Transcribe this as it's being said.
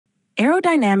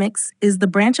Aerodynamics is the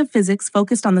branch of physics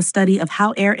focused on the study of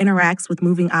how air interacts with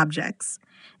moving objects.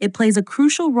 It plays a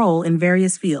crucial role in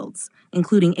various fields,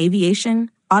 including aviation,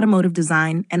 automotive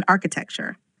design, and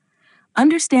architecture.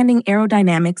 Understanding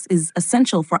aerodynamics is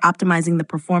essential for optimizing the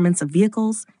performance of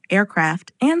vehicles,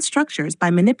 aircraft, and structures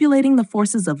by manipulating the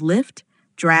forces of lift,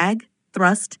 drag,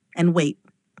 thrust, and weight.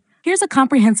 Here's a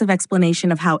comprehensive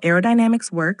explanation of how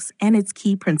aerodynamics works and its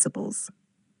key principles.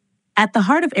 At the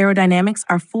heart of aerodynamics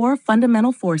are four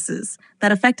fundamental forces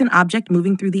that affect an object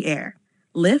moving through the air: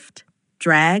 lift,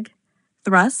 drag,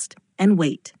 thrust, and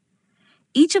weight.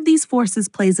 Each of these forces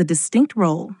plays a distinct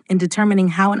role in determining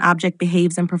how an object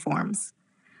behaves and performs.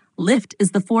 Lift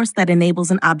is the force that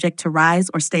enables an object to rise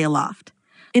or stay aloft.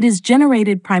 It is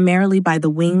generated primarily by the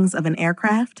wings of an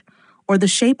aircraft or the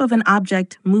shape of an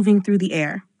object moving through the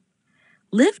air.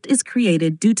 Lift is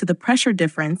created due to the pressure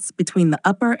difference between the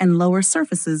upper and lower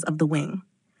surfaces of the wing.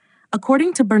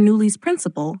 According to Bernoulli's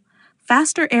principle,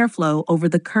 faster airflow over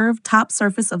the curved top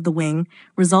surface of the wing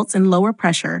results in lower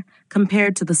pressure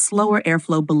compared to the slower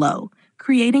airflow below,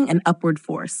 creating an upward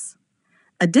force.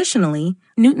 Additionally,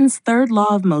 Newton's third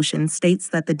law of motion states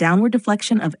that the downward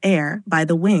deflection of air by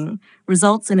the wing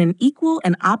results in an equal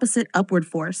and opposite upward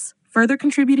force, further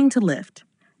contributing to lift.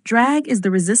 Drag is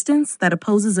the resistance that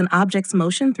opposes an object's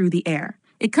motion through the air.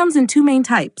 It comes in two main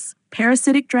types: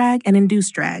 parasitic drag and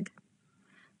induced drag.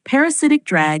 Parasitic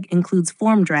drag includes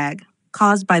form drag,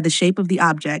 caused by the shape of the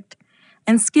object,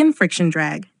 and skin friction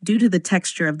drag, due to the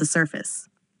texture of the surface.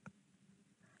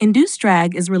 Induced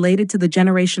drag is related to the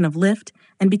generation of lift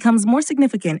and becomes more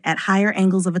significant at higher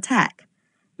angles of attack.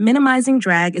 Minimizing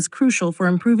drag is crucial for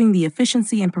improving the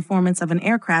efficiency and performance of an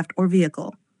aircraft or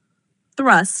vehicle.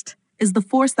 Thrust is the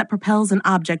force that propels an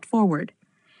object forward.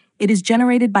 It is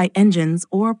generated by engines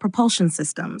or propulsion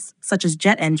systems, such as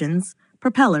jet engines,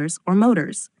 propellers, or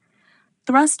motors.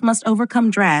 Thrust must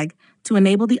overcome drag to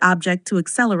enable the object to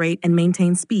accelerate and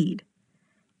maintain speed.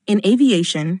 In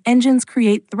aviation, engines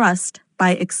create thrust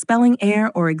by expelling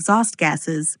air or exhaust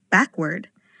gases backward,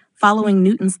 following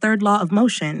Newton's third law of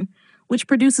motion, which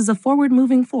produces a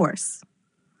forward-moving force.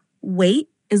 Weight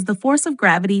is the force of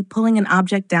gravity pulling an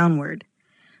object downward.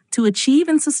 To achieve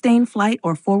and sustain flight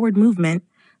or forward movement,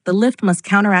 the lift must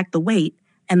counteract the weight,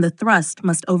 and the thrust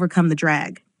must overcome the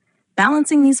drag.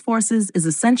 Balancing these forces is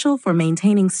essential for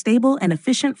maintaining stable and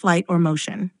efficient flight or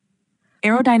motion.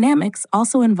 Aerodynamics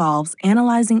also involves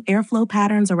analyzing airflow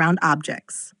patterns around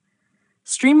objects.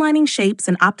 Streamlining shapes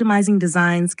and optimizing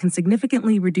designs can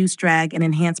significantly reduce drag and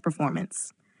enhance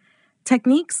performance.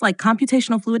 Techniques like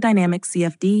computational fluid dynamics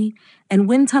 (CFD) and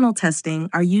wind tunnel testing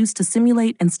are used to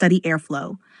simulate and study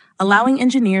airflow, allowing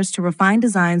engineers to refine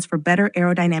designs for better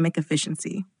aerodynamic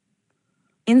efficiency.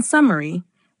 In summary,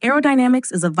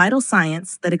 aerodynamics is a vital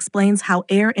science that explains how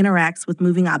air interacts with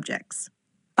moving objects.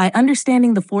 By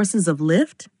understanding the forces of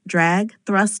lift, drag,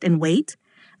 thrust, and weight,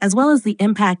 as well as the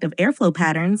impact of airflow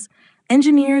patterns,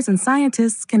 engineers and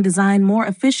scientists can design more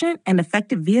efficient and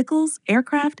effective vehicles,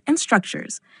 aircraft, and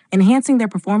structures, enhancing their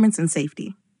performance and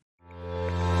safety.